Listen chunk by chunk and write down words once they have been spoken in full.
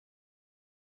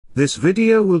This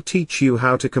video will teach you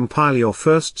how to compile your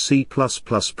first C++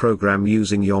 program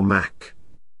using your Mac.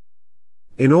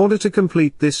 In order to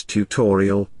complete this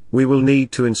tutorial, we will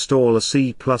need to install a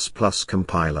C++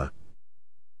 compiler.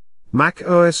 Mac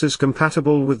OS is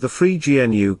compatible with the free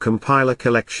GNU Compiler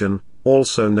Collection,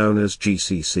 also known as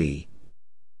GCC.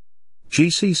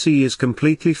 GCC is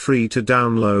completely free to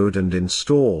download and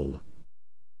install.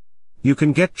 You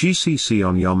can get GCC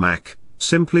on your Mac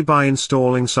simply by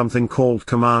installing something called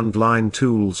Command Line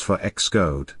Tools for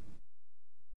Xcode.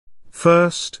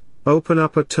 First, open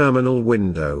up a terminal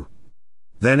window.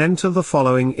 Then enter the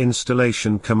following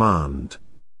installation command.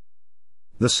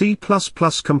 The C++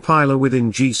 compiler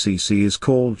within GCC is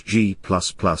called G++,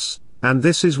 and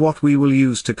this is what we will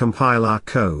use to compile our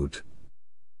code.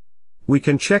 We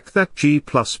can check that G++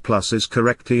 is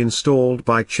correctly installed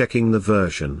by checking the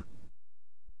version.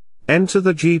 Enter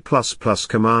the G++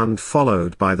 command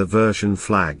followed by the version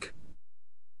flag.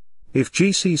 If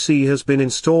GCC has been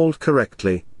installed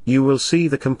correctly, you will see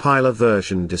the compiler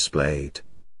version displayed.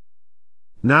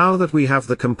 Now that we have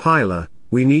the compiler,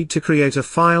 we need to create a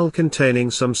file containing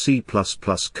some C++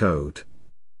 code.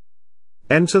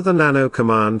 Enter the nano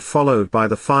command followed by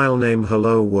the file name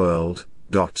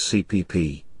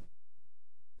hello-world.cpp.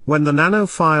 When the nano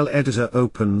file editor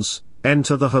opens,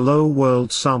 enter the hello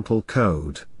world sample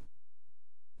code.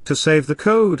 To save the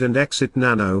code and exit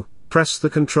nano, press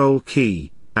the Control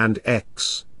key, and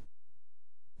X.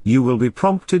 You will be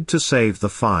prompted to save the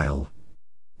file.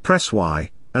 Press Y,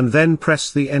 and then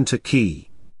press the Enter key.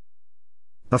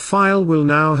 A file will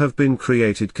now have been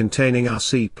created containing our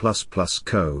C++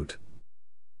 code.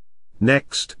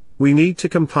 Next, we need to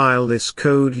compile this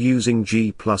code using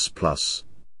G++.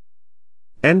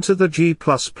 Enter the G++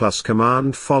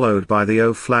 command followed by the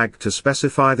O flag to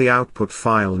specify the output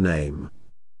file name.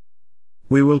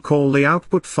 We will call the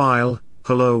output file,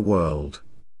 Hello World.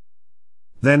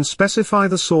 Then specify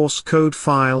the source code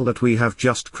file that we have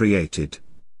just created.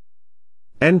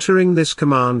 Entering this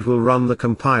command will run the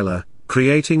compiler,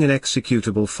 creating an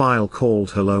executable file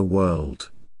called Hello World.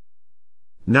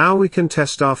 Now we can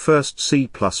test our first C++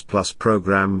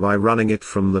 program by running it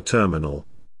from the terminal.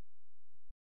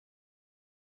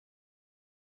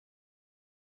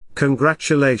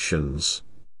 Congratulations!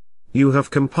 You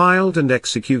have compiled and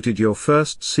executed your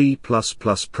first C++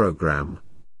 program.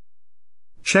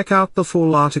 Check out the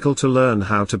full article to learn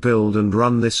how to build and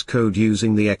run this code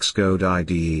using the Xcode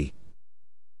IDE.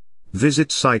 Visit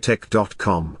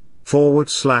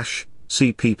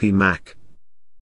scitech.com/cppmac.